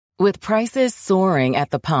With prices soaring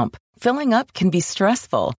at the pump, filling up can be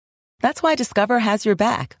stressful. That's why Discover has your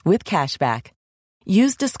back with cashback.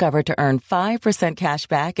 Use Discover to earn 5% cash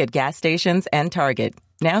back at gas stations and Target,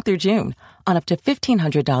 now through June, on up to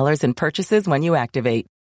 $1,500 in purchases when you activate.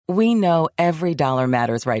 We know every dollar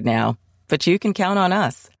matters right now, but you can count on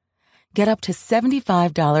us. Get up to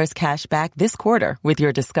 $75 cash back this quarter with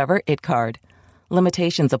your Discover It card.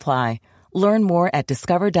 Limitations apply. Learn more at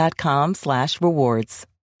discover.com/rewards.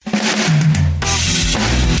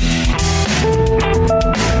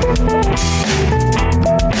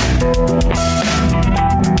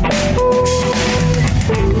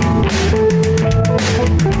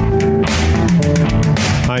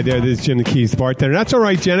 Hi there, this is Jim the Keys bartender. That's all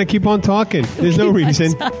right, Jenna. Keep on talking. There's no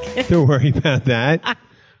reason to worry about that.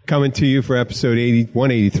 Coming to you for episode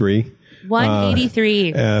 183.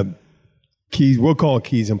 183. Keys, we'll call it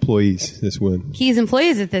Keys employees, this one. Keys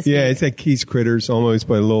employees at this Yeah, week. it's like Keys critters almost,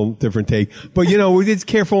 but a little different take. But, you know, we're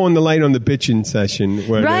careful on the light on the bitching session.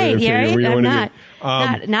 Right, I'm not.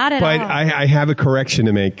 Not at all. But I have a correction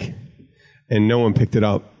to make, and no one picked it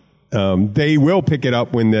up. They will pick it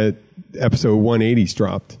up when the episode 180's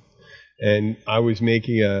dropped. And I was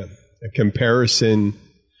making a comparison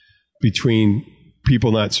between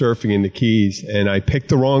people not surfing in the Keys, and I picked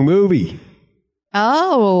the wrong movie.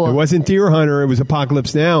 Oh. It wasn't Deer Hunter. It was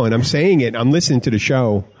Apocalypse Now. And I'm saying it. I'm listening to the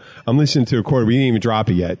show. I'm listening to the recording. We didn't even drop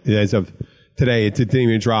it yet. As of today, it didn't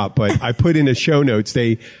even drop. But I put in the show notes.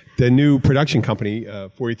 The new production company,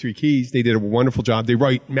 43 Keys, they did a wonderful job. They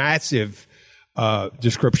write massive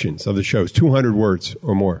descriptions of the shows, 200 words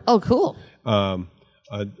or more. Oh, cool.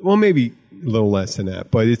 Well, maybe a little less than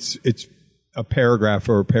that. But it's a paragraph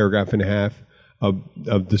or a paragraph and a half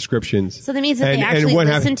of descriptions. So that means that they actually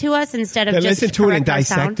listen to us instead of just listen to it and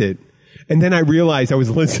dissect it. And then I realized I was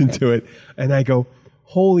listening to it, and I go,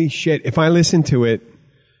 holy shit, if I listen to it,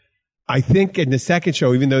 I think in the second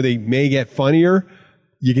show, even though they may get funnier,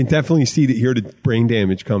 you can definitely hear the brain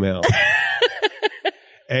damage come out.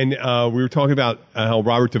 And we were talking about how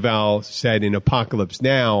Robert Duvall said in Apocalypse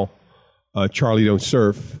Now, Charlie don't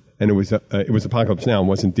surf. And it was Apocalypse Now. It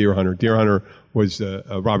wasn't Deer Hunter. Deer Hunter was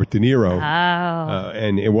Robert De Niro. Oh.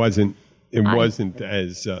 And it wasn't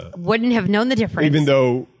as... wouldn't have known the difference. Even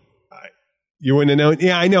though you wouldn't have known.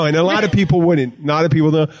 Yeah, I know. And a lot of people wouldn't. A lot of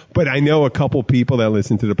people know. But I know a couple people that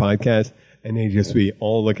listen to the podcast, and they just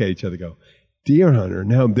all look at each other and go, Deer Hunter.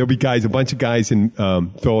 No, there'll be a bunch of guys in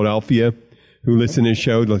Philadelphia who listen to the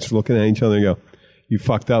show, just looking at each other and go, you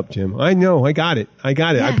fucked up, Jim. I know. I got it.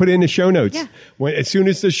 Yeah. I put it in the show notes. Yeah. As soon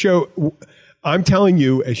as the show, I'm telling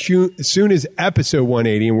you, as soon as episode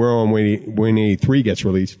 180, and we're on 183 gets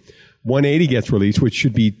released, 180 gets released, which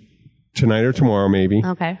should be tonight or tomorrow, maybe.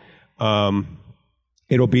 Okay.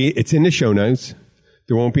 It's in the show notes.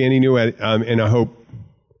 There won't be any new edit. And I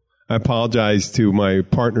apologize to my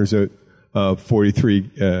partners at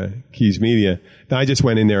 43 Keys Media. I just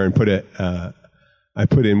went in there and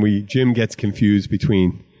Jim gets confused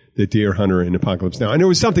between the Deer Hunter and Apocalypse Now. And there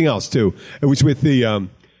was something else, too. It was with the,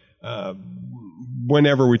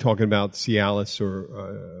 whenever we're talking about Cialis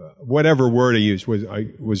or whatever word I used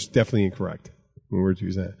was definitely incorrect. When words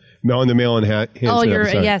use that. On the Mail and Hanson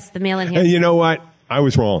episode. Yes, the Mail and Hanson. And you know what? I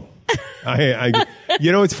was wrong.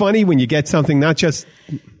 It's funny when you get something, not just,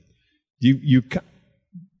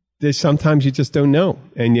 there's sometimes you just don't know,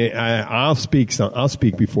 and I'll speak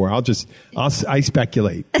before. I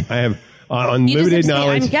speculate. I have unlimited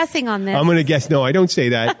knowledge. I'm guessing on this. I'm going to guess. No, I don't say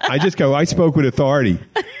that. I just go. I spoke with authority.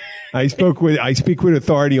 I speak with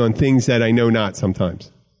authority on things that I know not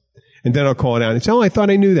sometimes, and then I'll call it out and say, "Oh, I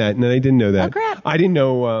thought I knew that, and then I didn't know that. Oh, crap. I didn't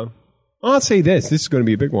know." I'll say this. This is going to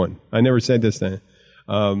be a big one. I never said this then.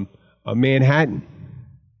 A Manhattan.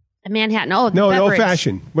 A Manhattan. Oh, no, an old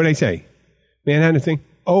fashioned. What did I say? Manhattan thing.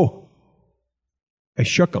 Oh, I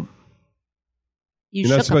shook them.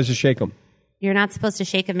 You're not supposed to shake them. You're not supposed to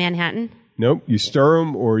shake a Manhattan? Nope. You stir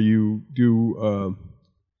them, or you do,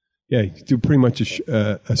 you do pretty much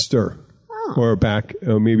a stir. Oh. Or a back,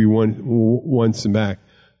 maybe once and back.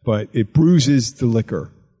 But it bruises the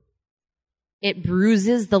liquor. It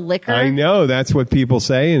bruises the liquor? I know. That's what people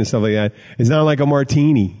say and stuff like that. It's not like a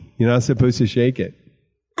martini. You're not supposed to shake it.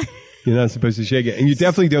 You're not supposed to shake it. And you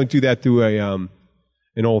definitely don't do that through an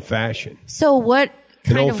old-fashioned. So what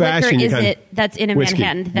kind of liquor is it that's in a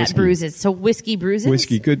Manhattan that bruises? So whiskey bruises?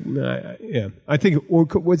 Whiskey, good. Yeah. I think,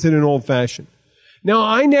 what's in an old-fashioned? Now,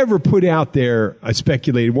 I never put out there, I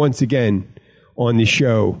speculated once again on the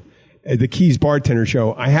show, the Keys Bartender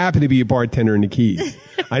Show. I happen to be a bartender in the Keys.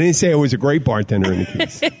 I didn't say I was a great bartender in the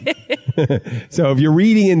Keys. So if you're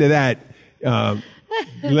reading into that,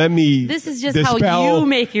 let me This is just how you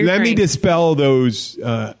make your Let me dispel those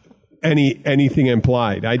anything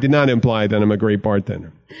implied. I did not imply that I'm a great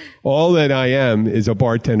bartender. All that I am is a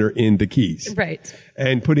bartender in the Keys. Right.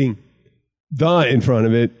 And putting the in front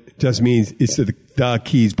of it just means it's the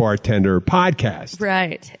Keys Bartender podcast.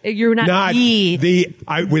 Right. You're not the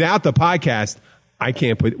without the podcast, I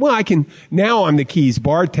can't put, well, I can, now I'm the Keys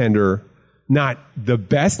Bartender, not the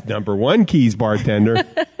best number one Keys bartender.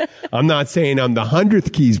 I'm not saying I'm the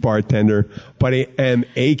 100th Keys bartender, but I am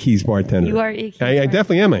a Keys bartender. You are a Keys bartender. I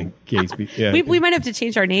definitely am a Keys. Yeah. we might have to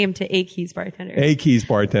change our name to A Keys Bartender. A Keys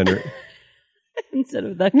Bartender. Instead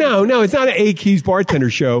of the No, it's not an A Keys Bartender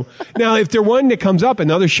show. Now, if there's one that comes up,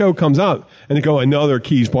 another show comes up, and they go, another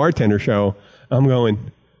Keys Bartender show, I'm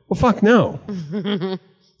going, well, fuck no.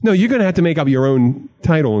 No, you're going to have to make up your own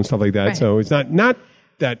title and stuff like that. Right. So it's not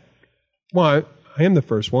that. Well, I am the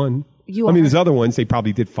first one. There's other ones. They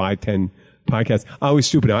probably did 5, 10 podcasts. I was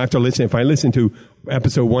stupid. I have to listen. If I listened to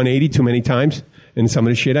episode 180 too many times and some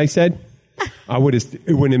of the shit I said, it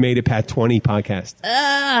wouldn't have made it past 20 podcasts.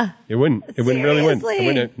 It wouldn't. It wouldn't really win. It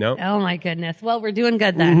wouldn't. No. Oh my goodness. Well, we're doing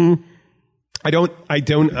good then. Mm-hmm. I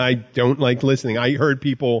don't like listening. I heard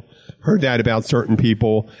that about certain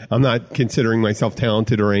people. I'm not considering myself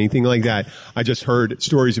talented or anything like that. I just heard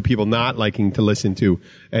stories of people not liking to listen to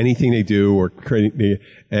anything they do or creating,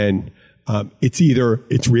 and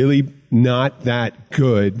it's really not that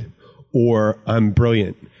good or I'm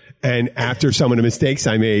brilliant. And after some of the mistakes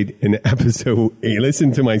I made in the episode,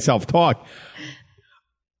 listen to myself talk,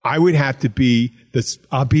 I would have to be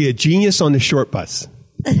I'll be a genius on the short bus.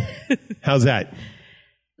 How's that?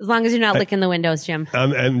 As long as you're not licking the windows, Jim.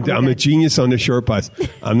 I'm a genius on the short bus.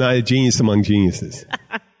 I'm not a genius among geniuses.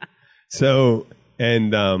 So,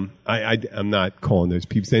 and I'm not calling those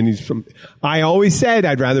people. I always said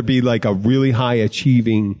I'd rather be like a really high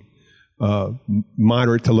achieving,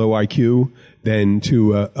 moderate to low IQ than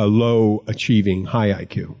to a low achieving high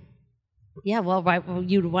IQ. Yeah, well, right. Well,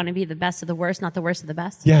 you'd want to be the best of the worst, not the worst of the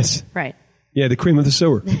best. Yes. Right. Yeah, the cream of the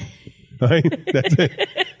sewer. Right? That's it.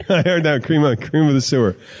 I heard that cream of the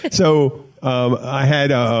sewer. So I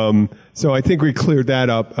had so I think we cleared that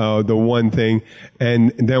up. The one thing,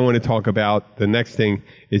 and then I want to talk about the next thing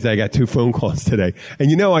is I got 2 phone calls today.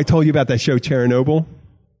 And I told you about that show Chernobyl.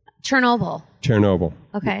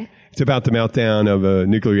 Okay. It's about the meltdown of a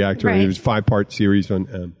nuclear reactor. Right. And it was a 5-part series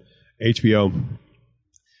on HBO.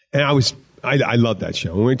 And I love that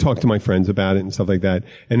show. And we talked to my friends about it and stuff like that.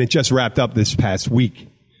 And it just wrapped up this past week,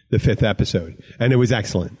 the 5th episode. And it was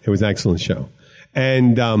excellent. It was an excellent show.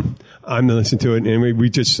 And I'm listening to it, and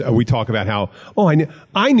we talk about how,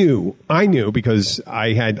 I knew because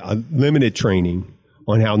I had a limited training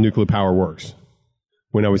on how nuclear power works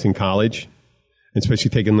when I was in college, especially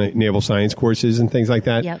taking the naval science courses and things like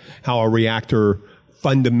that. Yep. How a reactor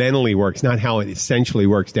fundamentally works, not how it essentially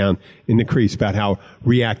works down in the crease, about how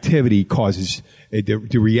reactivity causes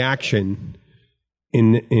the reaction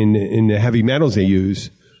in the heavy metals they use.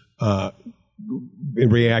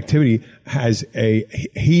 Reactivity has a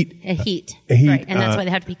heat. Right. And that's why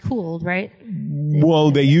they have to be cooled, right?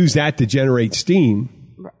 Well, they use that to generate steam.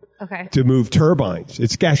 Okay. To move turbines.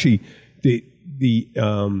 It's actually the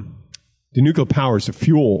nuclear power is the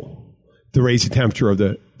fuel to raise the temperature of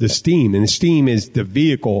the steam, and the steam is the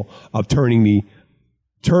vehicle of turning the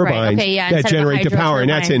turbines that generate the power, and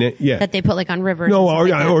that's in it. Yeah, that they put like on rivers. No,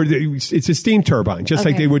 or it's a steam turbine, just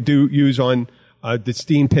like they would use on the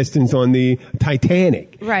steam pistons on the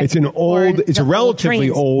Titanic. Right. It's a relatively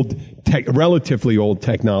old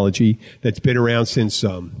technology that's been around since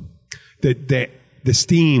the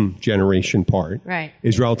steam generation part. Right.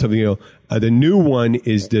 Is relatively old. The new one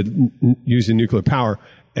is using nuclear power,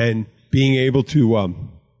 and being able to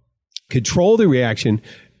control the reaction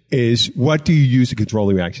is, what do you use to control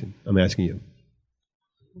the reaction? I'm asking you.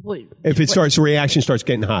 If the reaction starts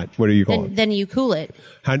getting hot, what do you call it? Then you cool it.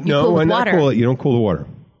 Not cool it. You don't cool the water.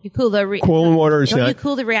 You cool the cooling water. Don't you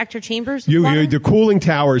cool the reactor chambers? The cooling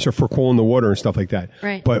towers are for cooling the water and stuff like that.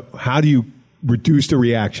 Right. But how do you reduce the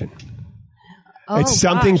reaction? It's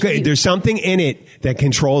something. There's something in it that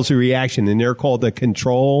controls the reaction, and they're called the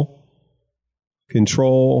control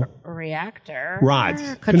reactor rods.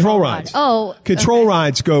 Control rods. Control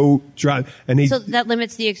rods go dry, and so that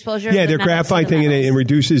limits the exposure. Yeah, they're graphite thing, and it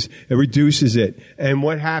reduces it. And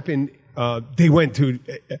what happened? They went to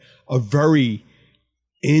a very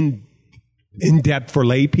in-depth for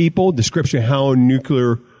lay people description of how a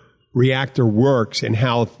nuclear reactor works and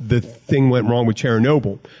how the thing went wrong with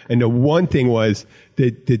Chernobyl. And the one thing was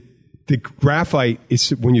that the graphite is,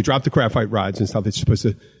 when you drop the graphite rods and stuff, it's supposed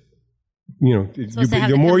to,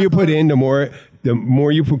 the more you put in, the more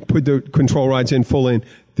you put the control rods in full in,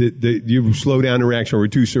 you slow down the reaction or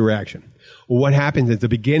reduce the reaction. Well, what happens at the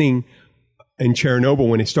beginning in Chernobyl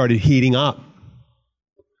when it started heating up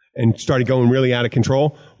and started going really out of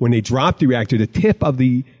control, when they dropped the reactor, the tip of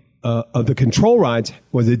the control rods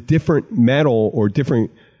was a different metal or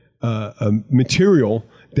different material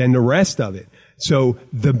than the rest of it. So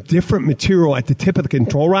the different material at the tip of the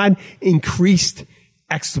control rod increased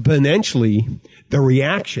exponentially the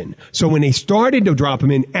reaction. So when they started to drop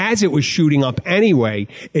them in, as it was shooting up anyway,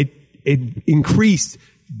 it increased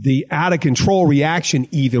the out of control reaction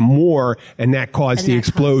even more, and that caused the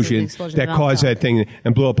explosion that caused that thing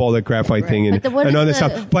and blew up all that graphite thing and other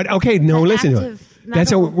stuff. But okay, no, listen.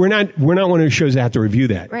 That's we're not one of the shows that have to review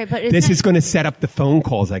that. Right, but this is going to set up the phone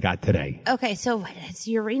calls I got today. Okay, so it's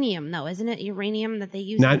uranium, though, isn't it? Uranium that they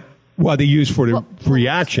use. They use for the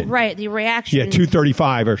reaction. Right, the reaction. Yeah,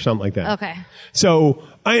 235 or something like that. Okay. So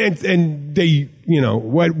and they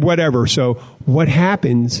whatever. So what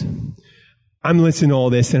happens? I'm listening to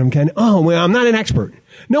all this and I'm kind of, I'm not an expert.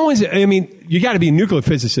 No one's, you got to be a nuclear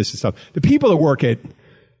physicist and stuff. The people that work at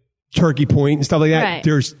Turkey Point and stuff like that, right.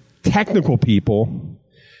 There's technical people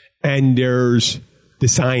and there's the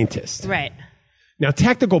scientists. Right. Now,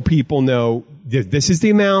 technical people know this is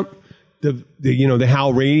the amount,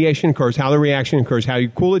 how radiation occurs, how the reaction occurs, how you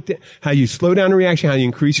cool it, how you slow down the reaction, how you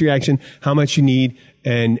increase the reaction, how much you need.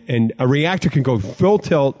 And a reactor can go full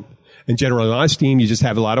tilt and generate a lot of steam. You just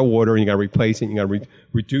have a lot of water, and you got to replace it. And you got to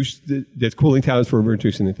reduce the cooling towers for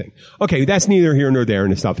reducing the thing. Okay, that's neither here nor there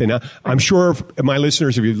and stuff. And I'm sure my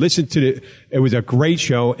listeners, if you listened to it was a great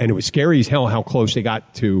show, and it was scary as hell how close they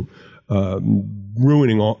got to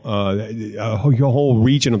ruining a whole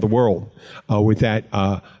region of the world with that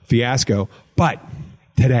fiasco. But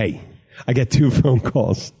today, I get two phone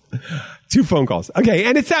calls. Okay,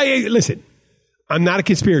 and it's listen. I'm not a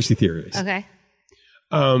conspiracy theorist. Okay.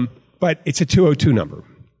 But it's a 202 number,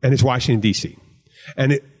 and it's Washington, D.C.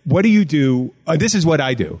 And what do you do? This is what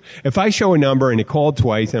I do. If I show a number and it called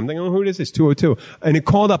twice, and I'm thinking, who is this? 202. And it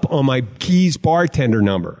called up on my Keys bartender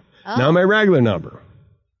number, not my regular number.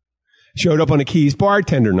 Showed up on a Keys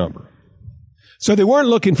bartender number. So they weren't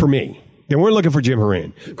looking for me. They weren't looking for Jim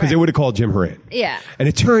Horan, because they would have called Jim Horan. Yeah. And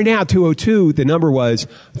it turned out 202, the number was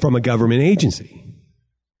from a government agency.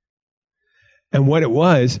 And what it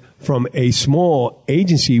was from a small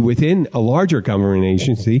agency within a larger government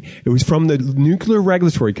agency, it was from the Nuclear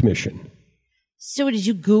Regulatory Commission. So did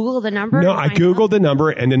you Google the number? No, I Googled the number,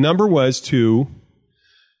 and the number was to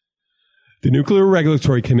the Nuclear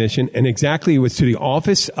Regulatory Commission, and exactly it was to the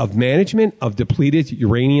Office of Management of Depleted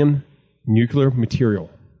Uranium Nuclear Material.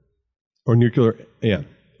 Or nuclear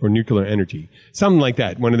energy. Something like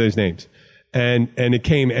that, one of those names. And it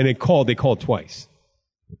came, and they called twice.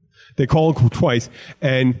 They called twice,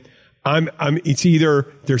 and it's either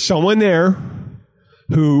there's someone there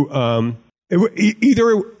who,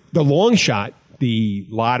 either the long shot, the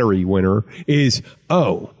lottery winner is,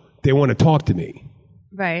 they want to talk to me.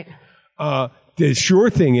 Right. The sure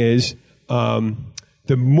thing is,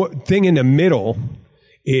 the thing in the middle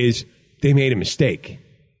is they made a mistake,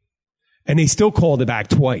 and they still called it back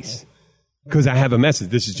twice. Because I have a message.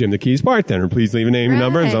 This is Jim the Keys bartender. Please leave a name and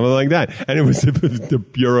number and something like that. And it was the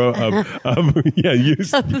Bureau of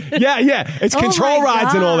use. Yeah. It's control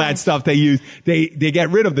rods and all that stuff they use. They get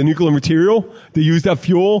rid of the nuclear material, the used up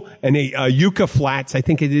fuel, and Yucca Flats, I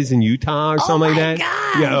think it is in Utah or something like that.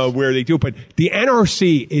 Gosh. Yeah, where they do. But the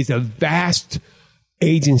NRC is a vast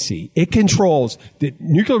agency. It controls, the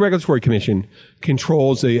Nuclear Regulatory Commission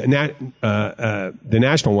controls the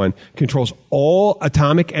national one, controls all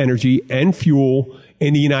atomic energy and fuel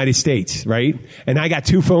in the United States, right? And I got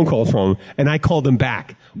 2 phone calls from them, and I called them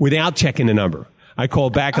back without checking the number. I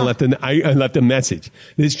called back and I left a message.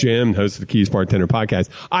 This is Jim, host of the Keys Bartender podcast.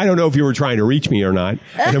 I don't know if you were trying to reach me or not.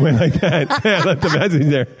 And it went like that. I left a message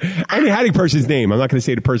there. I had a person's name. I'm not going to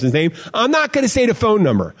say the person's name. I'm not going to say the phone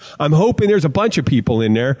number. I'm hoping there's a bunch of people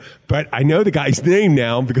in there, but I know the guy's name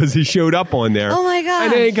now because he showed up on there. Oh my God.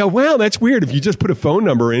 And they go, well, that's weird. If you just put a phone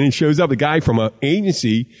number in, it shows up a guy from an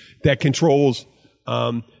agency that controls,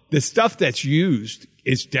 the stuff that's used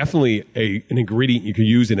is definitely an ingredient you could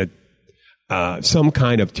use in some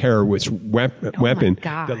kind of terrorist weapon.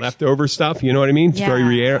 The leftover stuff, you know what I mean? It's very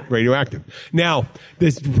radioactive. Now,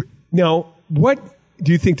 what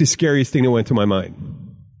do you think the scariest thing that went through my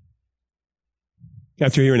mind?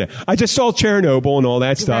 After hearing that, I just saw Chernobyl and all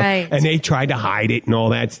that stuff, and they tried to hide it and all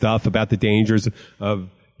that stuff about the dangers of,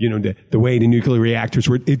 the way the nuclear reactors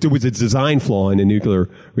were. There was a design flaw in the nuclear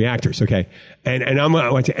reactors. Okay,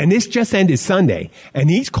 and this just ended Sunday, and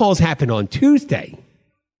these calls happened on Tuesday.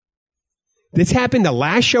 This happened, the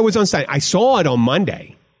last show was on Sunday. I saw it on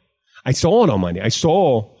Monday. I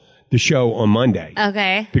saw the show on Monday.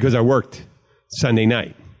 Okay. Because I worked Sunday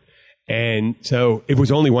night. And so it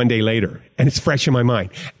was only one day later, and it's fresh in my mind.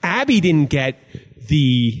 Abby didn't get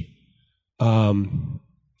the,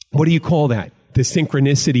 what do you call that? The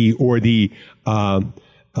synchronicity or the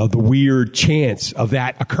weird chance of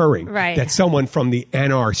that occurring. Right. That someone from the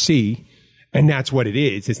NRC, and that's what it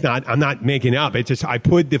is. It's not, I'm not making up. It's just, I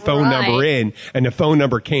put the phone number in, and the phone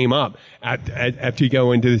number came up after you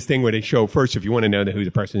go into this thing where they show first, if you want to know who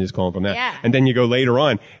the person is calling from that. Yeah. And then you go later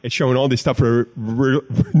on, it's showing all this stuff for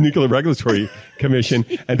Nuclear Regulatory Commission,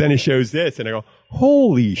 and then it shows this, and I go,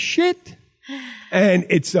 holy shit. And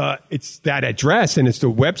it's that address, and it's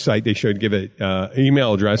the website. They should give it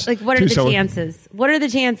email address. Like, what are the chances? What are the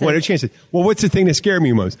chances? What are the chances? Well, what's the thing that scared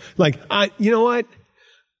me most? Like, you know what?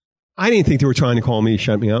 I didn't think they were trying to call me to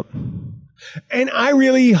shut me up. And I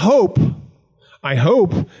really hope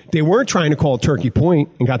they weren't trying to call Turkey Point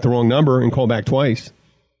and got the wrong number and called back twice.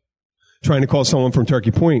 Trying to call someone from Turkey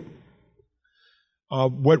Point.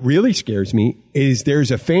 What really scares me is there's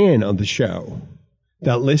a fan of the show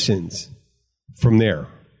that listens from there.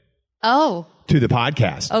 Oh. To the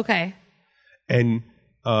podcast. Okay. And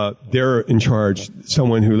they're in charge.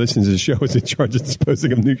 Someone who listens to the show is in charge of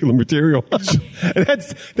disposing of nuclear material.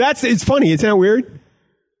 that's it's funny. Isn't that weird?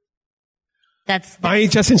 I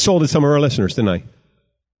just insulted some of our listeners, didn't I?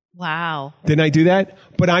 Wow. Didn't I do that?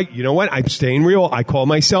 But you know what? I'm staying real. I call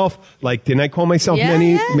myself, didn't I call myself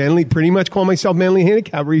mentally, pretty much call myself mentally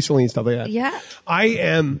handicapped recently and stuff like that? Yeah. I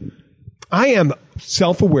am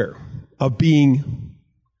self-aware of being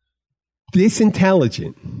this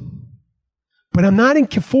intelligent. But I'm not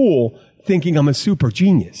a fool thinking I'm a super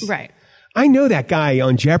genius. Right. I know that guy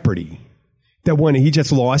on Jeopardy, that one he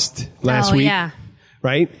just lost last week. Yeah.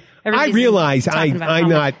 Right? I realize I'm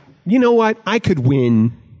not, you know what? I could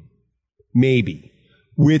win maybe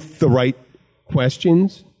with the right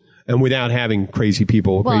questions and without having crazy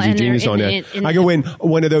people, crazy genius on that. I could win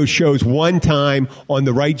one of those shows one time on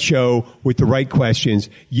the right show with the right questions.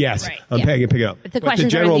 Yes, right, I'm picking it up. But the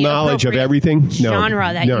general knowledge of everything,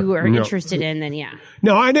 genre that you are interested in, then yeah.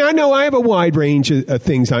 No, I know I have a wide range of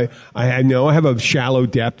things. I know I have a shallow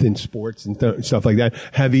depth in sports and stuff like that,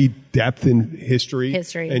 heavy depth in history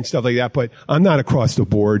and stuff like that. But I'm not across the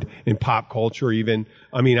board in pop culture even.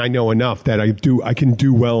 I mean, I know enough that I can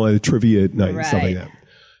do well at a trivia night and stuff like that.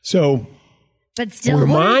 So, but still, where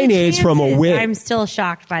mine is from a wit. I'm still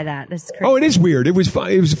shocked by that. This is crazy. Oh, it is weird. It was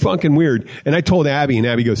fucking weird. And I told Abby, and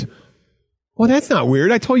Abby goes, "Well, that's not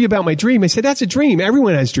weird. I told you about my dream." I said, "That's a dream.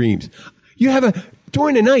 Everyone has dreams.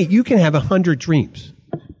 During the night, you can have 100 dreams.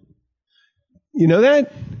 You know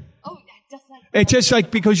that?" Oh, just like it's just like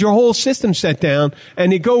because your whole system's set down,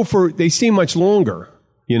 and they seem much longer.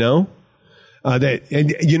 You know,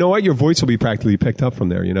 and you know what? Your voice will be practically picked up from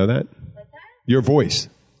there. You know that? Like that? Your voice.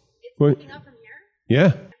 Picking up from here?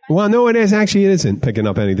 Yeah. Well, no, it isn't picking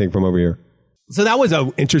up anything from over here. So that was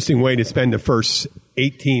an interesting way to spend the first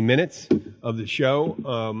 18 minutes of the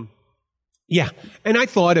show. Yeah. And I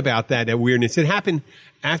thought about that weirdness. It happened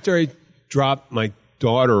after I dropped my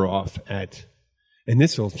daughter off and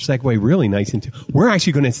this will segue really nice into, we're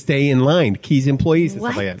actually going to stay in line, Keys employees and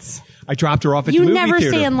stuff like that. I dropped her off at the movie theater. You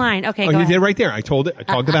never stay in line. Okay, go ahead. You did right there. I talked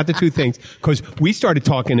about the two things because we started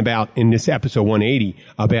talking about in this episode 180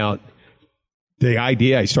 about the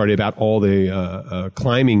idea I started about all the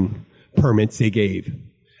climbing permits they gave.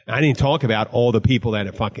 I didn't talk about all the people that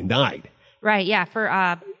have fucking died. Right, yeah.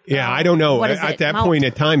 I don't know. At that point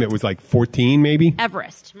in time, it was like 14 maybe. Mount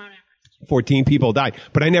Everest. 14 people died.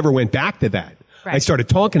 But I never went back to that. Right. I started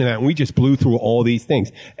talking about it, and we just blew through all these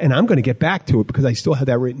things. And I'm going to get back to it because I still have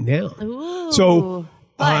that written down. Ooh. So,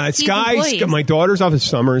 Sky, my daughter's off of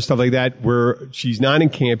summer and stuff like that, she's not in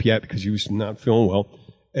camp yet because she was not feeling well.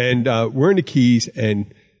 And we're in the Keys,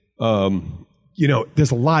 and,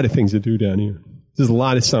 there's a lot of things to do down here. There's a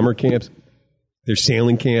lot of summer camps. There's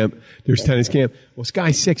sailing camp. There's tennis camp. Well,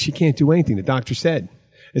 Sky's sick. She can't do anything. The doctor said.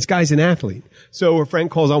 This guy's an athlete. So her friend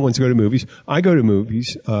calls out, wants to go to movies. I go to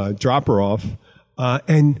movies, drop her off.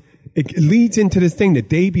 And it leads into this thing the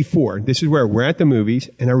day before. This is where we're at the movies.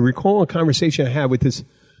 And I recall a conversation I had with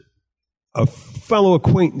a fellow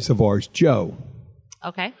acquaintance of ours, Joe.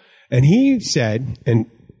 Okay. And he said, and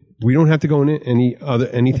we don't have to go into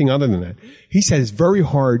anything other than that. He said it's very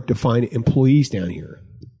hard to find employees down here.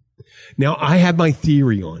 Now, I have my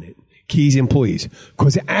theory on it. Keys employees.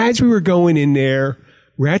 Because as we were going in there,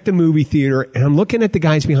 we're at the movie theater, and I'm looking at the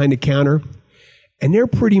guys behind the counter, and they're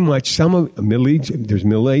pretty much middle-aged. There's a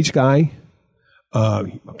middle-aged guy.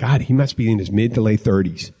 God, he must be in his mid to late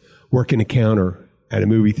 30s, working the counter at a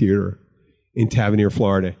movie theater in Tavernier,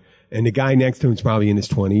 Florida. And the guy next to him is probably in his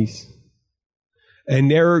 20s. And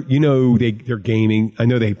they're gaming. I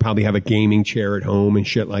know they probably have a gaming chair at home and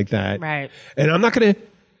shit like that. Right. And I'm not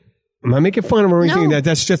making fun of them or anything. No.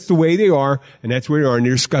 That's just the way they are, and that's where they are. And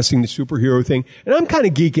they're discussing the superhero thing. And I'm kind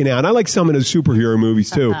of geeking out. I like some of the superhero movies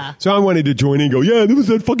too. So I wanted to join in and go, yeah, this was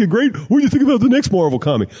that fucking great. What do you think about the next Marvel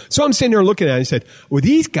comic? So I'm sitting there looking at it and said, well,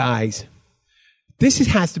 these guys,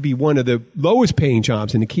 has to be one of the lowest paying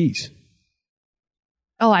jobs in the Keys.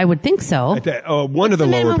 Oh, I would think so. One of the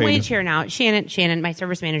lower paying. Minimum wage here now. Shannon, my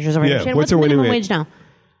service manager's over here. Shannon, what's the minimum wage now?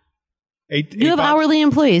 You have hourly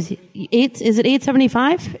employees. Is it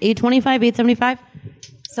 $8.75? $8.25? $8.75?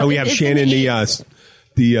 So we have Shannon,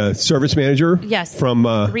 the service manager. Yes. From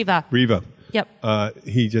Riva. Yep.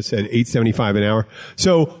 He just said $8.75 an hour.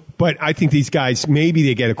 So, but I think these guys, maybe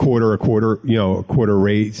they get a quarter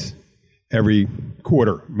raise every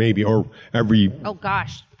quarter, maybe, or every. Oh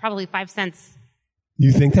gosh, probably 5 cents.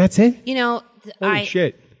 You think that's it? Holy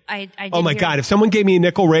shit. Oh my God. If someone gave me a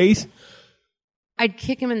nickel raise, I'd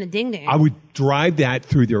kick him in the ding-ding. I would drive that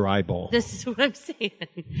through their eyeball. This is what I'm saying.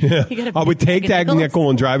 Yeah. I would take that nickel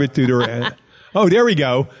and drive it through their Oh, there we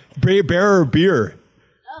go. Bearer of beer.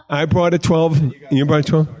 I brought a 12. You brought a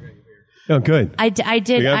 12? Oh, good. I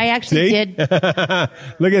did. I actually did.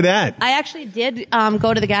 Look at that. I actually did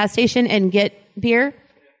go to the gas station and get beer.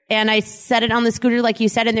 And I set it on the scooter, like you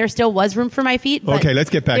said, and there still was room for my feet. Okay, let's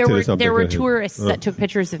get back to this. There were tourists that took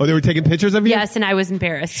pictures of me. Oh, they were taking pictures of you? Yes, and I was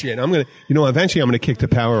embarrassed. Shit, eventually I'm gonna kick the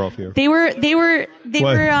power off you. They were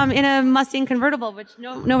in a Mustang convertible, which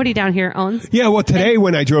nobody down here owns. Yeah, well, today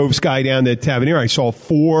when I drove Sky down to Tavernier, I saw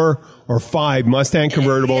 4 or 5 Mustang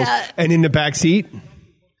convertibles, and in the back seat,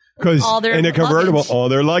 because in a convertible, luggage. all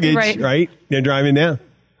their luggage, right? They're driving down.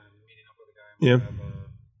 Yeah.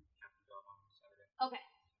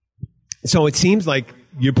 So it seems like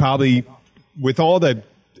you probably, with all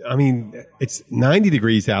it's 90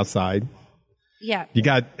 degrees outside. Yeah. You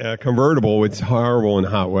got a convertible. It's horrible in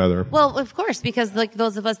hot weather. Well, of course, because like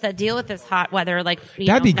those of us that deal with this hot weather,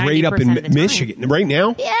 that'd be great up in Michigan right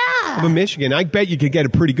now. Yeah. Up in Michigan, I bet you could get a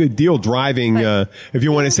pretty good deal driving. If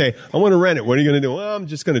you want to say, I want to rent it. What are you going to do? Well, I'm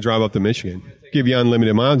just going to drive up to Michigan. Give you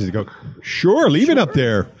unlimited miles. You go, sure, leave it up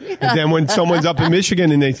there. Yeah. And then when someone's up in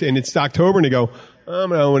Michigan and it's October and they go, I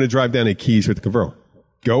want to drive down to Keys with the convertible.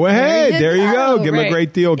 Go ahead. There you go. Give them a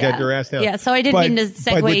great deal. Get their ass down. Yeah, so I didn't mean to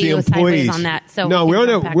segue you sideways on that. So no, we're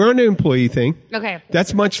on the employee thing. Okay.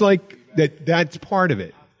 That's much like that. That's part of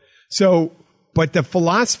it. So, but the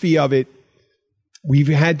philosophy of it, we've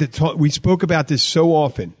had to talk. We spoke about this so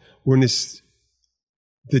often. We're in the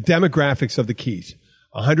demographics of the Keys.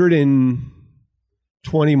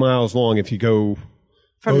 120 miles long if you go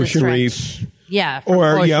from Ocean Reef. Yeah.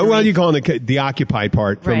 You call it the occupied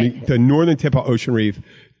part from the northern tip of Ocean Reef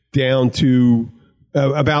down to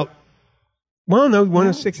about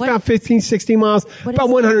 15, 16 miles, about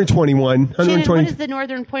 121. Shannon, what is the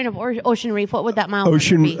northern point of Ocean Reef? What would that mile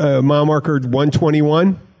marker be? Mile marker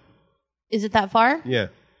 121. Is it that far? Yeah.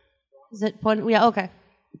 Is it? Yeah, okay.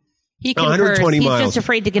 He confers. 120 He's miles. just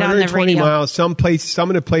afraid to get on the radio. 120 miles. Some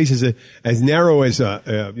of the places as narrow as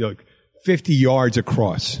 50 yards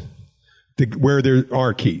across. Where there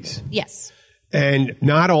are Keys. Yes. And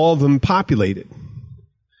not all of them populated.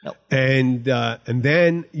 Nope. And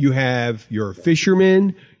then you have your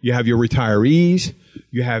fishermen, you have your retirees,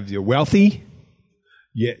 you have your wealthy,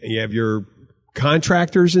 you have your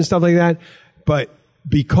contractors and stuff like that. But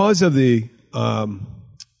because of the,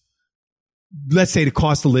 let's say the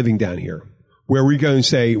cost of living down here, where we're going to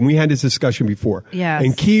say, and we had this discussion before. Yes.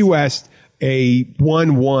 In Key West, a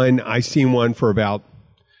 1-1, I seen one for about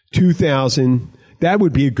 $2,000. That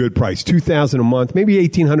would be a good price. $2,000 a month, maybe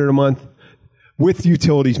 $1,800 a month, with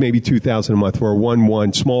utilities, maybe $2,000 a month for a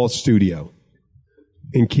 1-1 small studio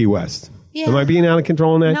in Key West. Yeah. Am I being out of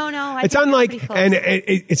control on that? No. It's unlike, and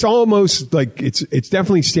it's almost like it's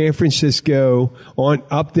definitely San Francisco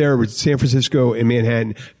up there with San Francisco and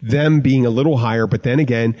Manhattan. Them being a little higher, but then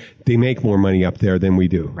again, they make more money up there than we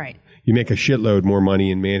do. Right. You make a shitload more money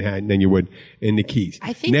in Manhattan than you would in the Keys.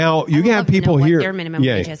 I think now you have people here. What their minimum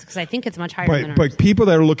wage is, because I think it's much higher than ours. But people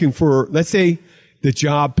that are looking for, let's say, the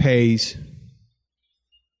job pays.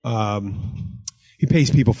 He pays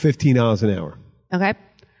people $15 an hour. Okay.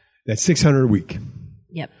 That's $600 a week.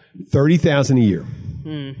 Yep. $30,000 a year.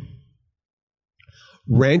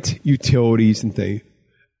 Rent, utilities, and things.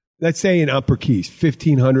 Let's say in Upper Keys,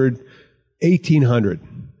 $1,500, $1,800.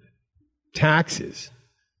 Taxes.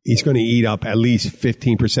 He's going to eat up at least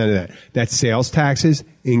 15% of that. That's sales taxes,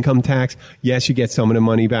 income tax. Yes, you get some of the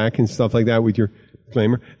money back and stuff like that with your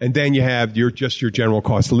claimer. And then you have your general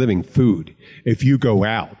cost of living, food. If you go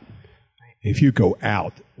out,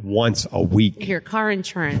 once a week. Your car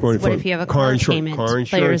insurance. What if you have a car payment? Car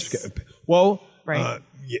insurance. Well, right.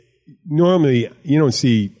 Normally you don't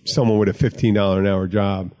see someone with a $15 an hour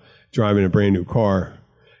job driving a brand new car.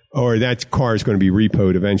 Or that car is going to be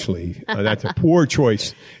repoed eventually. That's a poor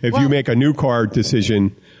choice. If you make a new car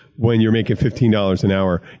decision when you're making $15 an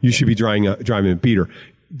hour, you should be driving a beater.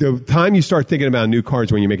 The time you start thinking about new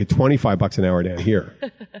cars when you make it $25 an hour down here.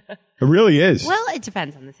 It really is. Well, it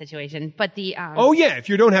depends on the situation. But oh, yeah. If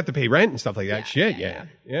you don't have to pay rent and stuff like that.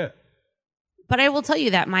 Yeah. But I will tell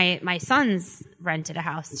you that my sons rented a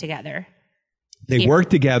house together. They worked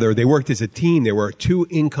together. They worked as a team. They were a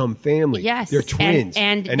 2-income family. Yes. They're twins.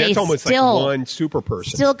 And that's almost like one super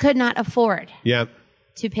person. Still could not afford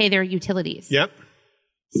to pay their utilities. Yep.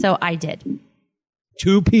 So I did.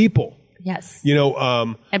 2 people. Yes.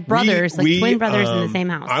 And brothers, twin brothers in the same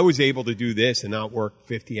house. I was able to do this and not work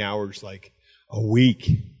 50 hours like a week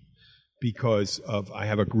because I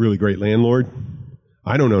have a really great landlord.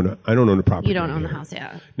 I don't own the property. You don't own the house,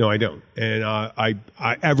 yeah. No, I don't. And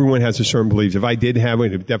everyone has a certain beliefs. If I did have it,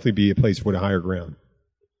 it would definitely be a place with a higher ground.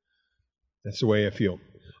 That's the way I feel.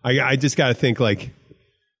 I just got to think like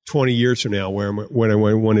 20 years from now what I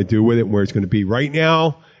want to do with it and where it's going to be. Right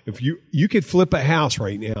now, if you could flip a house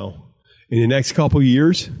right now in the next couple of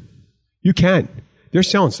years, you can. They're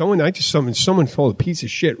selling. Someone sold a piece of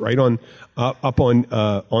shit right on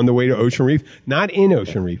the way to Ocean Reef. Not in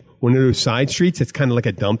Ocean Reef. One of those side streets that's kind of like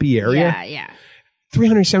a dumpy area. Yeah.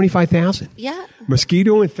 $375,000. Yeah.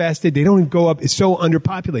 Mosquito infested. They don't go up. It's so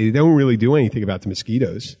underpopulated. They don't really do anything about the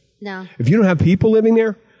mosquitoes. No. If you don't have people living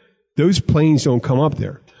there, those planes don't come up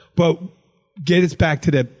there. But get us back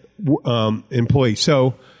to the employee.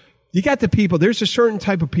 So you got the people. There's a certain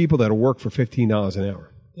type of people that'll work for $15 an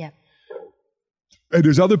hour. Yeah. And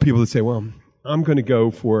there's other people that say, well, I'm going to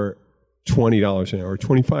go for $20 an hour, or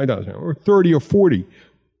 $25 an hour, or $30 or $40.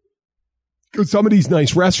 Because some of these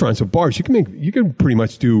nice restaurants or bars, you can pretty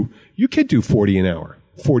much do $40 an hour,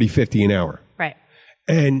 $40, $50 an hour. Right.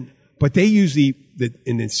 But they usually,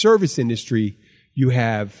 in the service industry, you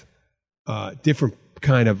have different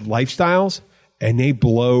kind of lifestyles, and they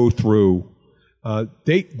blow through.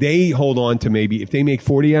 They hold on to maybe, if they make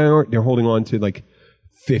 $40 an hour, they're holding on to like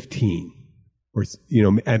 15 or,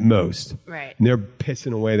 at most. Right. And they're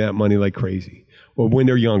pissing away that money like crazy. Well, when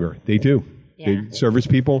they're younger, they do. Yeah. They service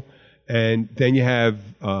people. And then you have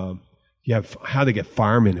how they get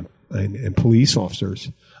firemen and police officers.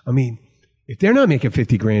 I mean, if they're not making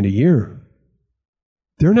 $50,000 a year,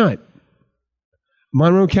 they're not.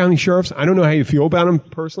 Monroe County sheriffs, I don't know how you feel about them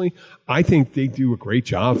personally. I think they do a great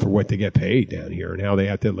job for what they get paid down here and how they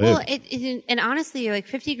have to live. Well, and honestly, like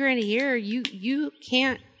 $50,000 a year, you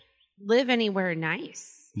can't live anywhere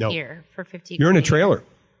nice here for $50,000. You're in a trailer.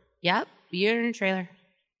 Yep, you're in a trailer.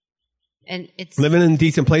 And it's living in a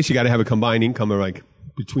decent place. You got to have a combined income of like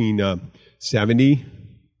between 70.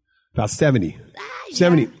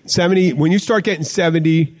 When you start getting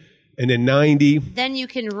 70 and then 90, then you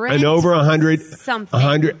can rent and over 100, something.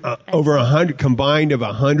 Over 100 combined of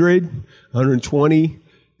 100, 120.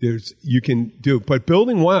 You can do it. But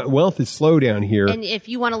building wealth is slow down here. And if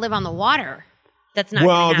you want to live on the water, that's not.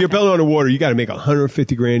 Well, if you're building on the water, you got to make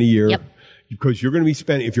 $150,000 a year. Yep. Because you're going to be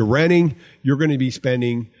spending. If you're renting, you're going to be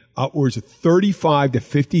spending upwards of $35,000 to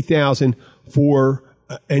 $50,000 for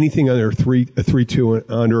anything under 3.2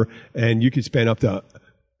 and under, and you could spend up to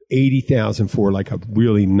 $80,000 for like a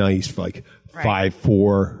really nice, like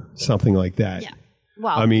 5.4, something like that. Yeah.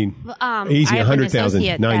 Well, I mean, easy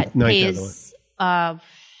 $100,000, $9,000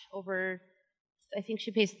 over. I think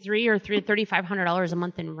she pays $3,500 a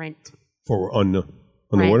month in rent for on the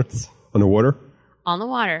water. On the water. On the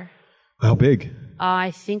water. How big?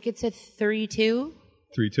 I think it's a 3.2.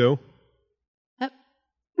 3.2. Yep.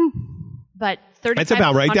 But that's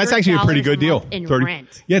about right. That's actually a pretty good deal. In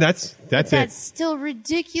rent. Yeah, that's it. That's still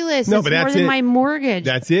ridiculous. No, it's but that's more than my mortgage.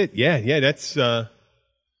 That's it. Yeah. That's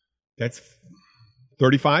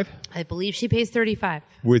 35. I believe she pays 35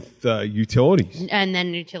 with utilities, and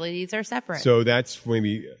then utilities are separate. So that's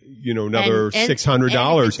maybe another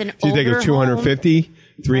 $600. So you think of $250,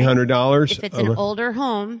 $300. If it's an older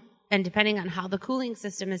home, and depending on how the cooling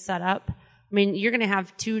system is set up, I mean, you're going to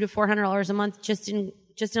have $200 to $400 a month just in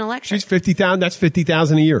electric. She's $50,000. That's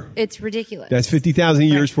 $50,000 a year. It's ridiculous. That's $50,000 a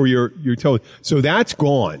year for your utility. So that's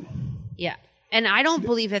gone. Yeah, and I don't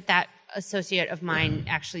believe that associate of mine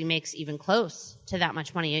actually makes even close to that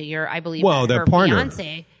much money a year. I believe that her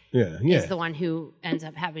fiance is the one who ends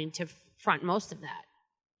up having to front most of that.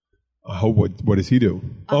 I hope. What does he do?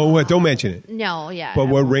 Don't mention it. No, yeah. But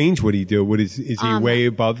what range would he do? Is he way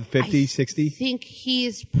above 50, 60? I think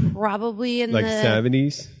he's probably in like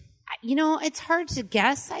 70s. It's hard to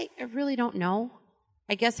guess. I really don't know.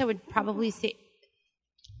 I guess I would probably say,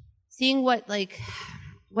 seeing what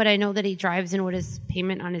I know that he drives and what his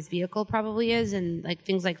payment on his vehicle probably is, and like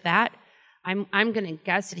things like that. I'm going to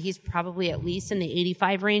guess that he's probably at least in the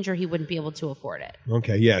 85 range, or he wouldn't be able to afford it.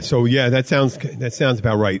 Okay, yeah. So yeah, that sounds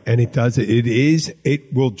about right. And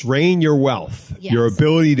it will drain your wealth, your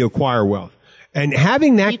ability to acquire wealth. And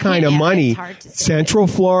having that kind of money, Central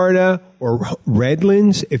Florida or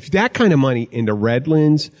Redlands, if that kind of money into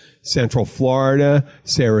Redlands, Central Florida,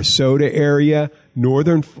 Sarasota area,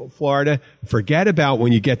 Northern Florida, forget about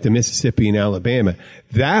when you get to Mississippi and Alabama.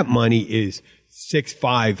 That money is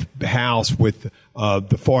 6'5" house with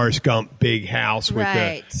the Forrest Gump big house with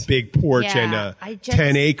the big porch and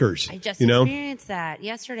 10 acres. I just experienced that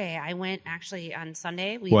yesterday. I went actually on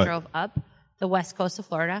Sunday. We drove up the west coast of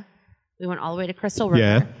Florida. We went all the way to Crystal River.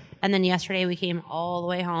 Yeah. And then yesterday we came all the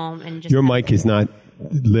way home and just... Your mic is not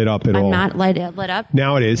lit up at all. I'm not lit up?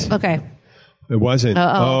 Now it is. Okay. It wasn't.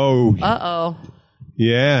 Uh-oh. Oh. Uh-oh.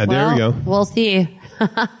 Yeah, there we go. We'll see.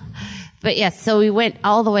 But yes, so we went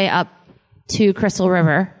all the way up to Crystal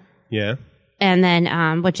River. Yeah. And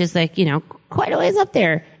then, which is like, quite a ways up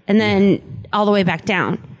there. And then all the way back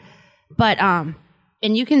down. But, and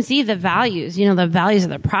you can see the values, the values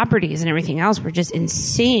of the properties and everything else were just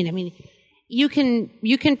insane. I mean, you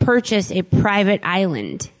can purchase a private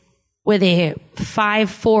island with a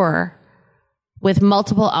 5.4 with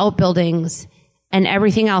multiple outbuildings and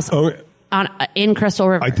everything else in Crystal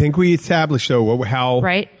River. I think we established though how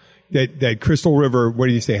that Crystal River. What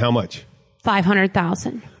do you say? How much?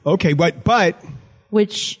 500,000. Okay, but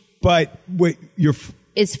you're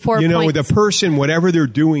is 4. The person, whatever they're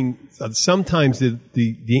doing, sometimes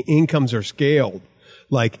the incomes are scaled.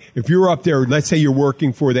 Like if you're up there, let's say you're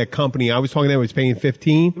working for that company I was talking about was paying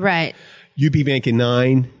 15, right? You'd be making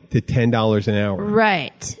 $9 to $10 an hour,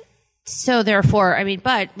 right? So therefore,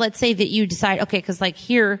 but let's say that you decide, okay, because like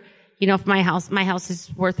here, if my house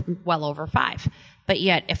is worth well over 5, but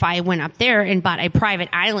yet if I went up there and bought a private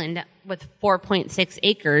island with 4.6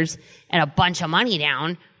 acres and a bunch of money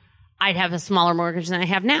down, I'd have a smaller mortgage than I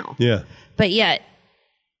have now. Yeah. But yet,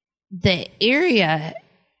 the area,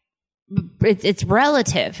 it's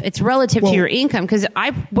relative. It's relative to your income, because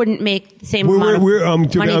I wouldn't make the same amount of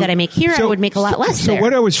money that I make here. I would make a lot less So there.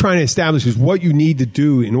 what I was trying to establish is what you need to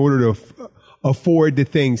do in order to afford the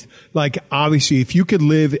things. Like, obviously, if you could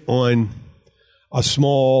live on a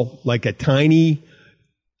small, like a tiny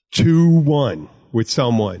 2-1 with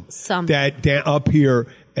someone that up here,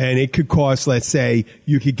 and it could cost, let's say,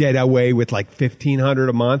 you could get away with like $1,500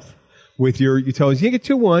 a month with your utilities. You get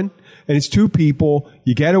 2-1, and it's 2 people.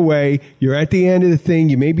 You get away. You're at the end of the thing.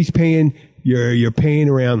 You may be paying. You're paying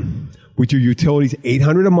around with your utilities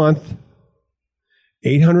 $800 a month.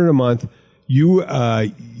 $800 a month. You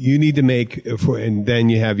need to make and then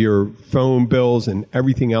you have your phone bills and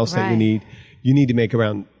everything else that you need. You need to make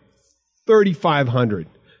around $3,500.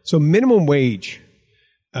 So minimum wage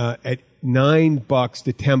at $9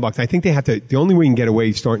 to $10. I think they have to. The only way you can get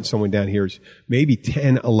away starting someone down here is maybe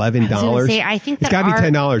 $10, $11. I think it's got to be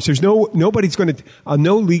 $10. There's nobody's going to.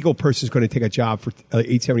 No legal person is going to take a job for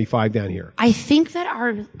 $8.75 down here. I think that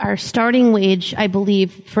our starting wage, I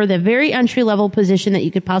believe, for the very entry level position that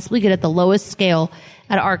you could possibly get at the lowest scale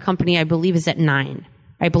at our company, I believe is at $9.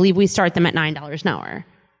 I believe we start them at $9 an hour.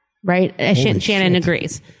 Right? Shannon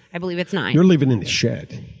agrees. I believe it's $9. You're living in the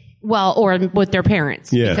shed. Well, or with their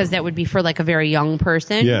parents, because that would be for like a very young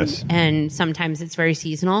person. Yes, and sometimes it's very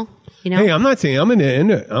seasonal. Hey, I'm not saying I'm in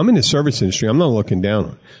the service industry. I'm not looking down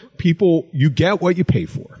on people. You get what you pay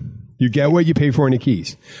for. You get what you pay for in the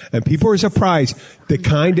Keys, and people are surprised the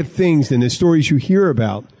kind of things and the stories you hear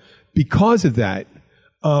about because of that.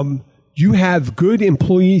 You have good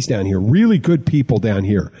employees down here, really good people down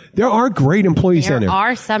here. There are great employees down there. There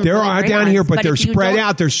are some. There really are great down ones, here, but they're spread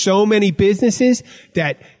out. There's so many businesses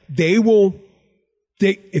that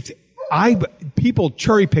people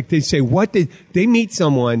cherry pick. They say, they meet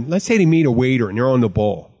someone? Let's say they meet a waiter and they're on the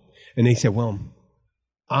ball, and they say, "Well,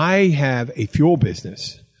 I have a fuel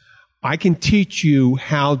business. I can teach you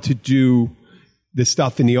how to do the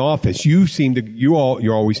stuff in the office. You're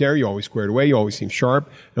always there. You're always squared away. You always seem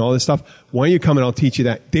sharp and all this stuff. Why don't you come and I'll teach you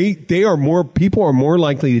that?" People are more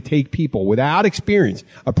likely to take people without experience,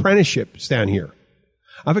 apprenticeships down here.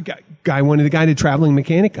 I have a guy, one of the traveling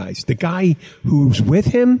mechanic guys, the guy who's with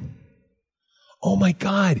him. Oh my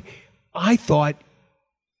God. I thought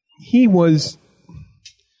he was,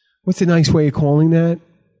 what's a nice way of calling that?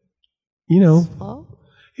 Slow?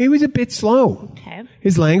 He was a bit slow. Okay.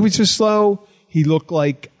 His language was slow. He looked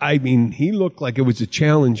like it was a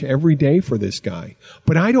challenge every day for this guy.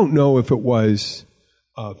 But I don't know if it was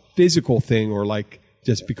a physical thing or like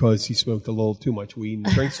just because he smoked a little too much weed and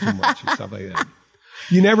drinks too much and stuff like that.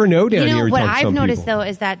 You never know down here. What I've noticed though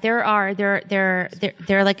is that they're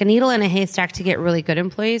like a needle in a haystack to get really good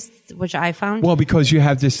employees, which I found. Well, because you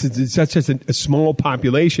have such a small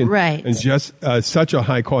population, right, and just such a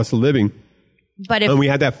high cost of living. But and we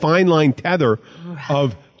had that fine line tether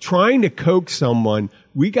of trying to coax someone.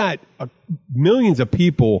 We got millions of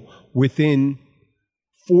people within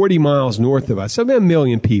 40 miles north of us. So about 1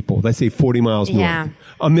 million people. Let's say 40 miles north.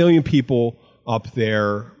 1 million people up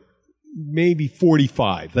there. Maybe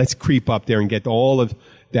 45. Let's creep up there and get all of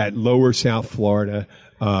that lower South Florida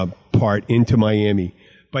part into Miami.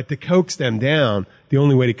 But to coax them down, the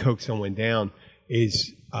only way to coax someone down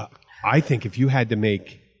is, I think, if you had to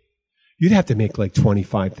make, you'd have to make like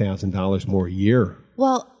 $25,000 more a year.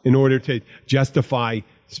 Well, in order to justify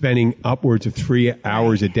spending upwards of 3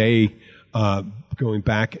 hours a day going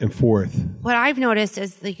back and forth. What I've noticed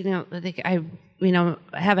is, I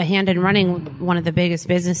have a hand in running one of the biggest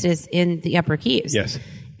businesses in the Upper Keys. Yes.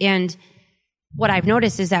 And what I've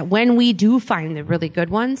noticed is that when we do find the really good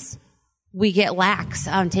ones, we get lax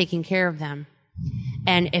on taking care of them.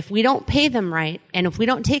 And if we don't pay them right, and if we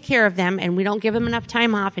don't take care of them, and we don't give them enough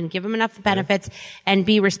time off and give them enough benefits and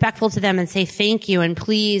be respectful to them and say thank you and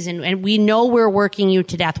please, and we know we're working you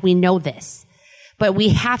to death. We know this. But we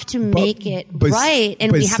have to make it right,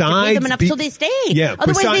 and we have to pay them enough so they stay. Yeah,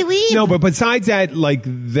 otherwise they leave. No, but besides that, like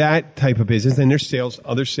that type of business, and there's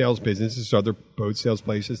other sales businesses, other boat sales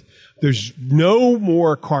places. There's no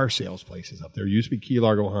more car sales places up there. There used to be Key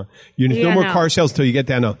Largo, huh? There's no more car sales till you get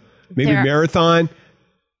down to maybe Marathon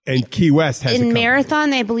and Key West has in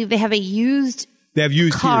Marathon. I believe they have a used. They have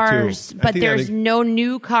used cars, here too. But there's no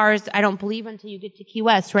new cars, I don't believe, until you get to Key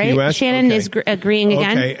West, right? Key West? Shannon is agreeing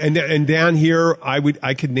again. Okay, and down here,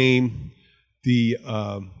 I could name the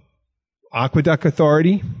Aqueduct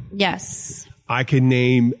Authority. Yes. I could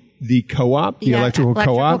name the co-op, the electrical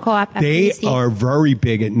co-op. They are very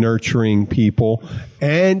big at nurturing people,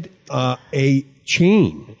 and a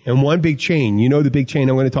chain, and one big chain. You know the big chain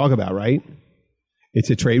I'm going to talk about, right? It's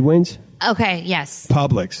a Tradewinds. Okay, yes.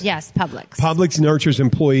 Publix. Yes, Publix. Publix nurtures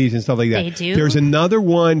employees and stuff like that. They do? There's another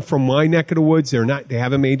one from my neck of the woods. They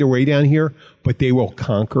haven't made their way down here, but they will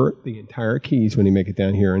conquer the entire Keys when they make it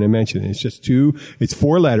down here. And I mentioned it. It's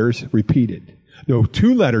 4 letters repeated. No,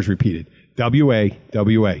 2 letters repeated.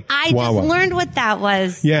 W-A-W-A. I just learned what that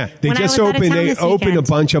was. Yeah. They opened a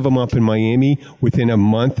bunch of them up in Miami within a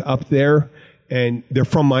month up there. And they're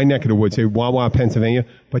from my neck of the woods, Wawa, Pennsylvania,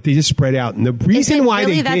 but they just spread out. And the reason why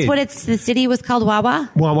they that's did, what the city was called, Wawa?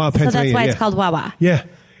 Wawa, Pennsylvania. So that's why it's called Wawa. Yeah.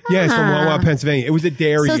 Yeah, it's from Wawa, Pennsylvania. It was a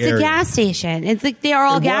dairy area. So it's a gas station. It's like they are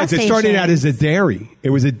all gas stations. It started out as a dairy.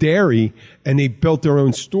 It was a dairy, and they built their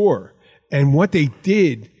own store. And what they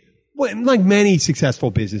did, like many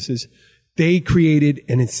successful businesses, they created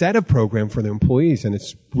an incentive program for their employees, and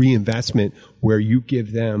it's reinvestment where you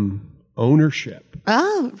give them ownership.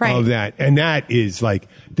 Oh, right. Of that. And that is like,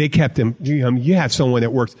 they kept them, you have someone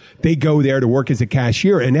that works, they go there to work as a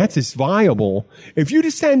cashier, and that's as viable. If you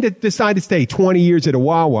decide to stay 20 years at a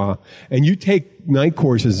Wawa, and you take night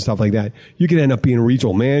courses and stuff like that, you could end up being a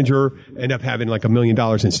regional manager, end up having like $1 million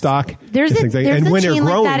in stock. There's a chain like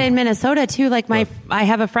that in Minnesota too. Like I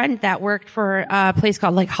have a friend that worked for a place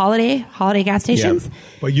called like Holiday gas stations. Yeah.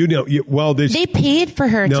 But they paid for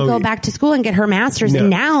her to go back to school and get her master's, and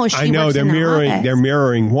now she works in the office. They're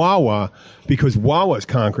mirroring Wawa, because Wawa's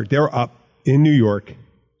conquered. They're up in New York,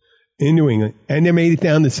 in New England, and they made it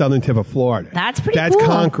down the southern tip of Florida. That's pretty cool. That's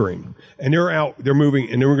conquering. And they're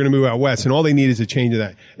moving, and then we're going to move out west, and all they need is a change of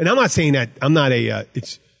that. And I'm not saying that,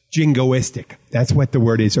 it's jingoistic. That's what the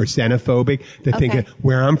word is, or xenophobic, to think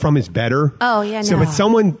where I'm from is better. Oh, yeah,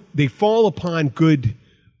 But they fall upon good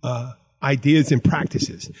ideas and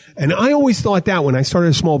practices. And I always thought that when I started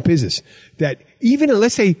a small business, that even,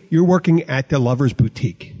 let's say you're working at the Lover's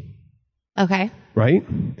Boutique. Okay. Right?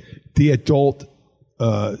 The adult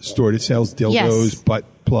store that sells dildos, butt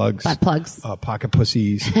plugs, pocket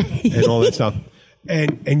pussies, and all that stuff.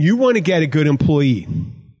 And you want to get a good employee,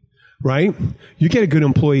 right? You get a good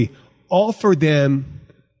employee. Offer them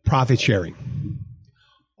profit sharing.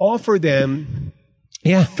 Offer them,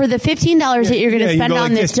 for the $15 that you're going to spend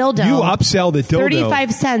on this dildo, you upsell the dildo.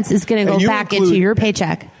 35 cents is going to go back into your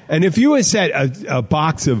paycheck. And if you had set a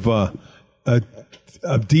box of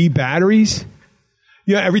D batteries,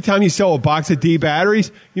 every time you sell a box of D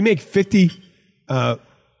batteries, you make 50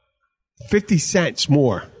 cents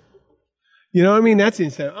more. You know what I mean? That's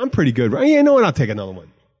insane. I'm pretty good, right? Yeah, you know what? I'll take another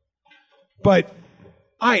one. But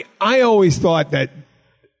I always thought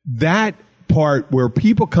that part where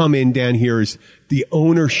people come in down here is the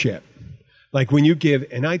ownership. Like when you give,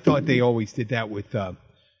 and I thought they always did that with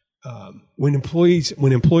when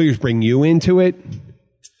employers bring you into it.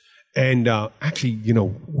 And actually,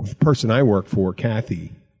 the person I work for,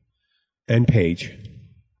 Kathy and Paige,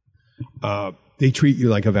 they treat you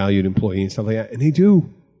like a valued employee and stuff like that. And they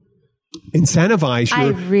do incentivize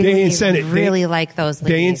you. I really like those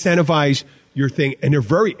ladies. They incentivize your thing. And they're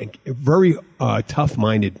very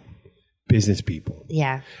tough-minded business people.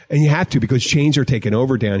 Yeah. And you have to, because chains are taking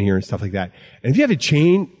over down here and stuff like that. And if you have a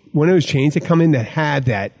chain, one of those chains that come in that have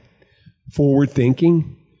that forward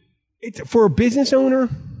thinking, for a business owner,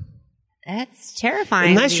 that's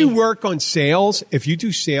terrifying. Unless you work on sales, if you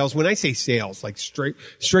do sales, when I say sales, like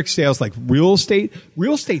strict sales, like real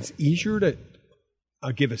estate's easier to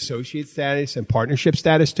give associate status and partnership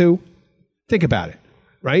status to. Think about it,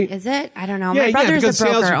 right? Is it? I don't know. My brother's a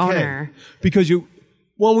broker owner. Because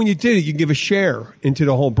when you did it, you give a share into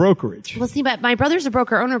the whole brokerage. Well, see, but my brother's a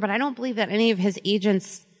broker owner, but I don't believe that any of his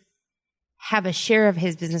agents have a share of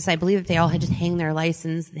his business. I believe that they all just hang their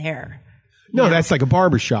license there. No, that's like a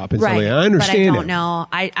barbershop. And right. I understand. But I don't know.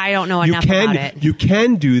 I don't know enough about it. You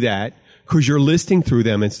can do that because you're listing through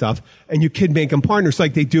them and stuff, and you can make them partners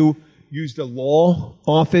like they do. Use the law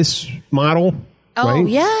office model. Oh, right?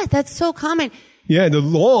 Yeah, that's so common. Yeah, the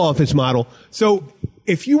law office model. So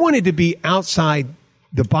if you wanted to be outside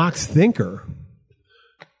the box thinker,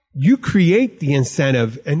 you create the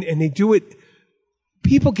incentive, and they do it.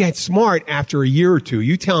 People get smart after a year or two.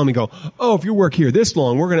 You tell them and go, oh, if you work here this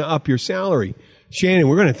long, we're going to up your salary. Shannon,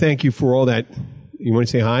 we're going to thank you for all that. You want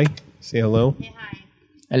to say hi? Say hello? Say hi.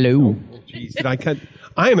 Hello. Jeez, did I cut?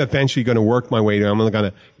 I am eventually going to work my way down. I'm going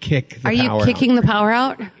to kick the power out. Are you kicking the power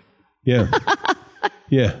out? Yeah.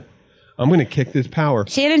 Yeah. I'm going to kick this power.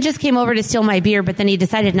 Shannon just came over to steal my beer, but then he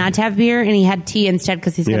decided not to have beer, and he had tea instead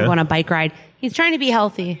because he's going to go on a bike ride. He's trying to be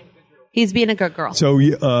healthy. He's being a good girl. So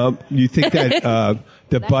you think that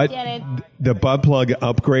the butt plug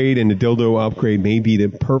upgrade and the dildo upgrade may be the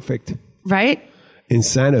perfect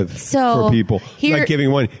incentive for people? Like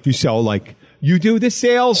giving one, you sell like you do the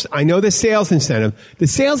sales. I know the sales incentive. The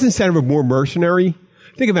sales incentive are more mercenary.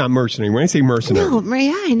 Think about mercenary. When I say mercenary, no,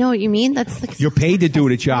 Maria, I know what you mean. That's like you're paid to do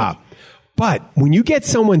a job. But when you get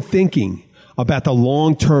someone thinking about the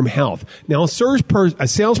long-term health. Now, a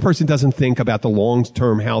salesperson doesn't think about the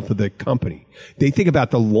long-term health of the company. They think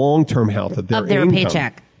about the long-term health of their income.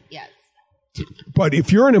 Paycheck. Yes. But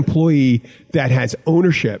if you're an employee that has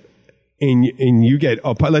ownership and you get,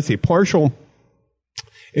 let's say, partial,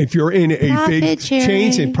 if you're in a big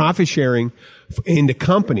chain and profit sharing in the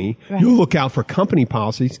company, you look out for company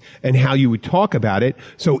policies and how you would talk about it.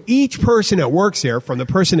 So each person that works there, from the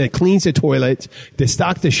person that cleans the toilets, to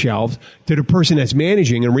stock the shelves, to the person that's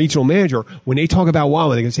managing and regional manager, when they talk about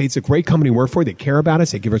Wawa, they can say it's a great company to work for. They care about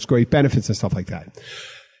us. They give us great benefits and stuff like that.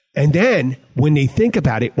 And then when they think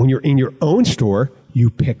about it, when you're in your own store, you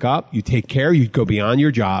pick up, you take care, you go beyond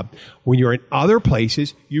your job. When you're in other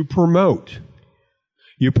places, you promote.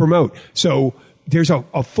 So there's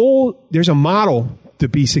a model to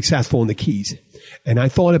be successful in the Keys. And I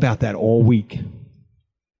thought about that all week.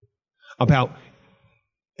 About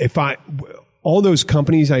all those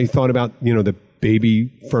companies I thought about, the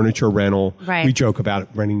baby furniture rental. Right. We joke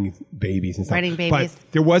about renting babies and stuff. Renting babies.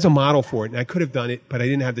 But there was a model for it, and I could have done it, but I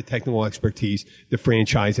didn't have the technical expertise to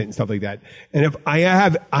franchise it and stuff like that. And if I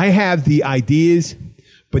have the ideas,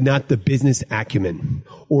 but not the business acumen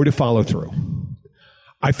or to follow through.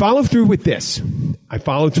 I followed through with this. I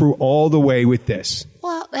followed through all the way with this.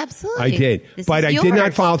 Well, absolutely. I did. But I did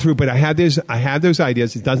not follow through, but I had those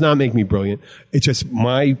ideas. It does not make me brilliant. It's just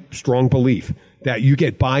my strong belief that you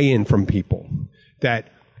get buy-in from people.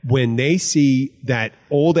 That when they see that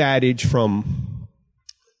old adage from,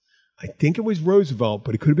 I think it was Roosevelt,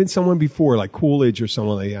 but it could have been someone before, like Coolidge or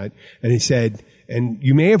someone like that. And he said, and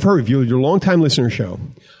you may have heard, if you're a long-time listener show,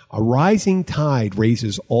 a rising tide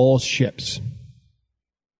raises all ships.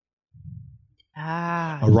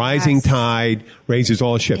 A rising tide raises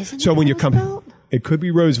all ships. So when your company, it could be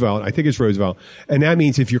Roosevelt. I think it's Roosevelt. And that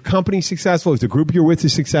means if your company's successful, if the group you're with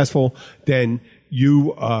is successful, then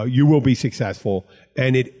you will be successful.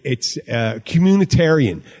 And it's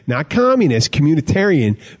communitarian, not communist,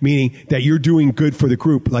 communitarian, meaning that you're doing good for the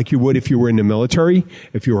group, like you would if you were in the military,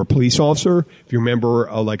 if you were a police officer, if you're a member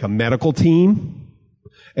of like a medical team,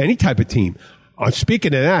 any type of team.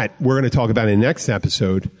 Speaking of that, we're going to talk about in the next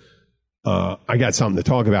episode. I got something to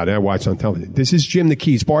talk about. I watched on television. This is Jim the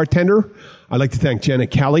Keys bartender. I'd like to thank Jenna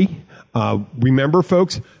Kelly. Remember,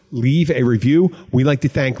 folks, leave a review. We'd like to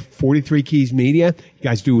thank 43 Keys Media. You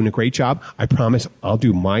guys doing a great job. I promise I'll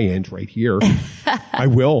do my end right here. I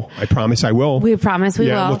will. I promise I will. We promise we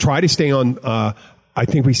will. We'll try to stay on I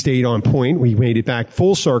think we stayed on point. We made it back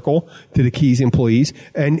full circle to the Keys employees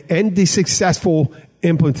and the successful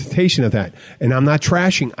implementation of that. And I'm not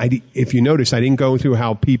trashing. If you notice, I didn't go through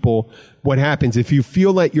what happens if you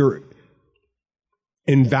feel that you're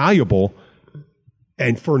invaluable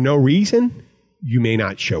and for no reason, you may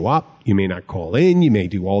not show up. You may not call in. You may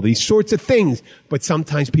do all these sorts of things. But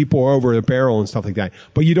sometimes people are over a barrel and stuff like that.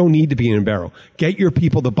 But you don't need to be in a barrel. Get your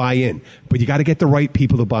people to buy in. But you got to get the right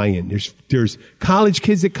people to buy in. There's college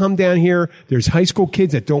kids that come down here. There's high school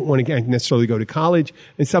kids that don't want to necessarily go to college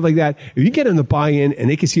and stuff like that. If you get them to buy in and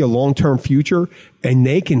they can see a long-term future and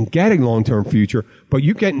they can get a long-term future, but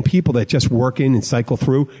you're getting people that just work in and cycle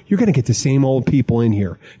through, you're going to get the same old people in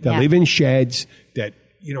here that live in sheds that,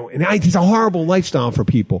 and it's a horrible lifestyle for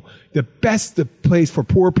people. The place for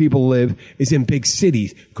poor people to live is in big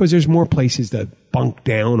cities because there's more places to bunk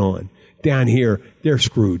down on. Down here, they're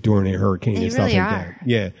screwed during a hurricane and stuff like that.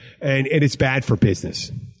 Yeah. And it's bad for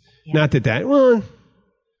business. Yeah. Not that, well,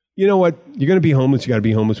 you know what? You're going to be homeless. You got to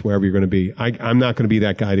be homeless wherever you're going to be. I'm not going to be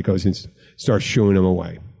that guy that goes and starts shooing them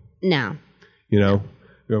away. No.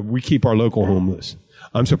 We keep our local homeless.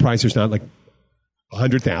 I'm surprised there's not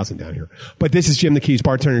 100,000 down here. But this is Jim the Keys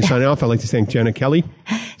bartender signing off. I'd like to thank Jenna Kelly.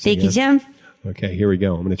 Thank you, Jim. Okay, here we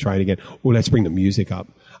go. I'm going to try it again. Oh, let's bring the music up.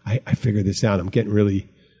 I figured this out. I'm getting really...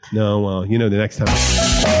 No, the next time...